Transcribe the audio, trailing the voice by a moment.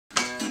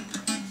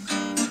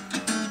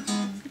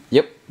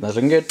Yep, that's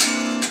looking good.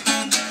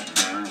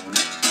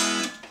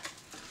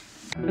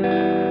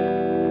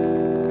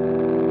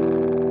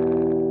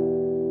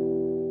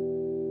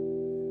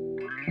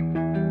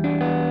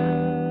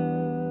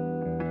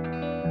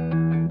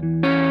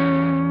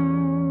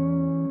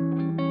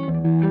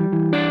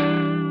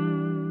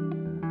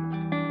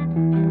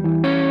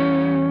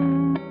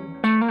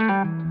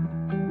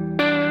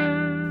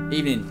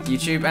 Evening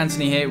YouTube,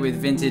 Anthony here with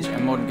Vintage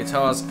and Modern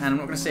Guitars, and I'm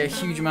not going to say a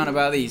huge amount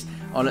about these.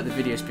 I'll let the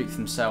videos speak for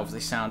themselves. They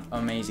sound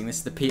amazing. This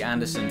is the Pete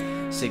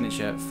Anderson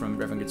signature from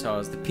Reverend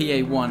Guitars, the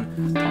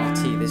PA-1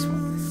 RT, this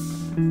one.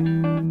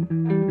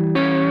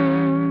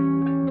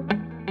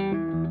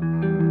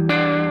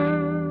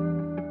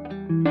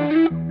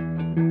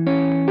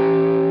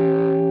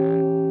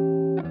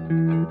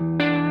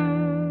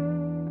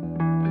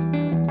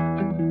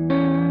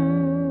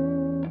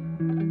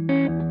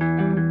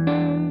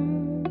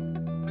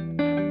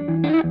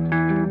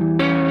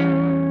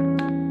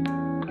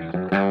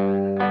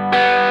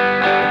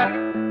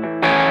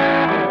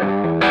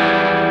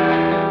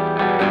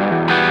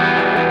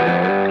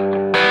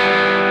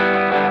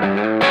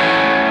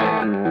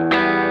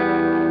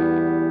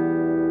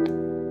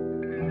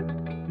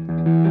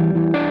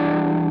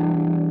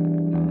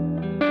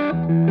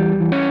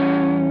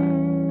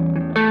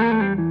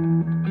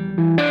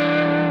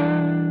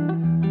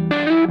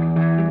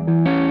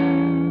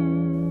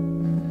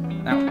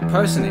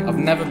 Personally, I've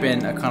never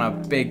been a kind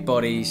of big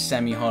body,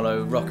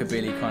 semi-hollow,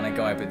 rockabilly kind of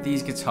guy, but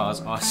these guitars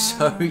are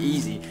so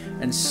easy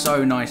and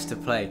so nice to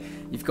play.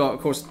 You've got, of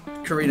course,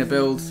 Carina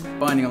build,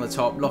 binding on the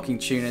top, locking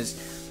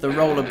tuners. The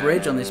roller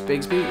bridge on this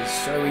Bigsby is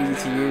so easy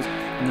to use,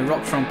 and the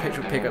Rocktron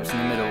pickup pickups in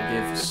the middle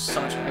give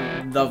such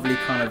a lovely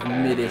kind of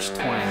mid-ish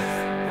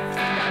twang.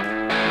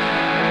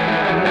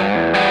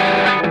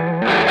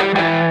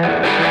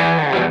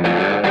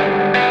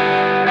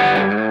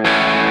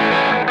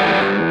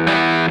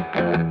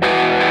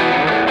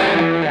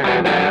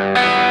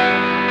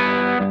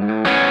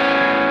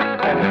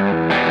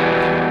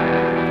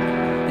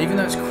 Even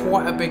though it's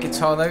quite a big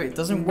guitar though, it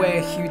doesn't weigh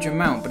a huge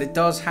amount, but it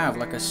does have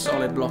like a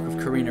solid block of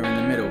Carina in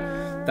the middle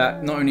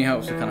that not only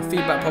helps with kind of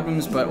feedback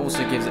problems, but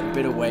also gives it a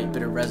bit of weight, a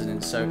bit of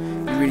resonance, so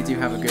you really do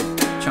have a good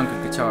chunk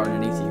of guitar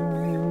underneath you.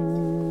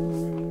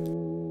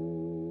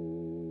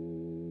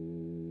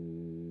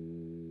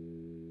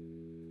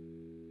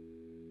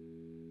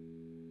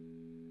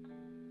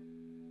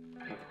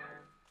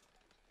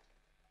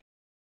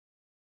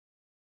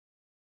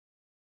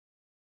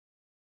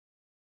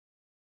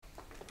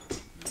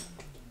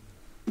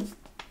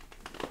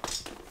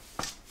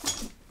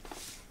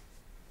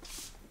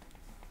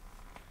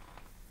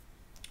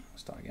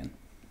 Start again.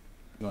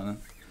 Go on then.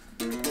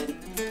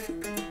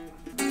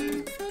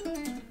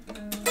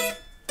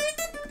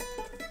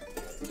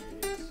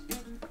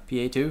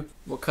 PA-2.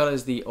 What colour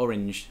is the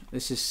orange?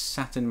 This is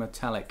satin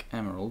metallic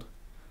emerald.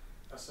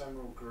 That's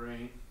emerald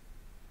green.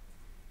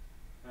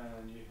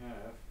 And you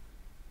have...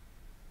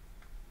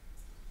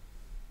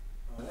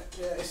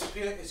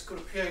 yeah, it's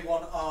called a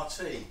PA-1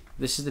 RT.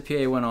 This is the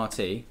PA-1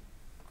 RT.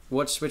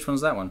 Which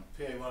one's that one?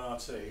 PA-1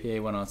 RT.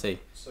 PA-1 RT.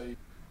 So you...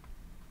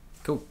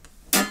 Cool.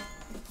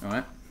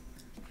 Alright.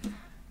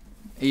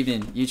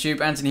 Evening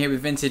YouTube, Anthony here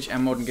with Vintage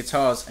and Modern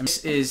Guitars, and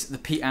this is the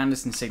Pete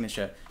Anderson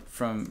signature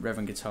from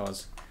Reverend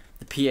Guitars.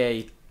 The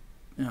PA...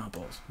 oh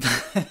balls.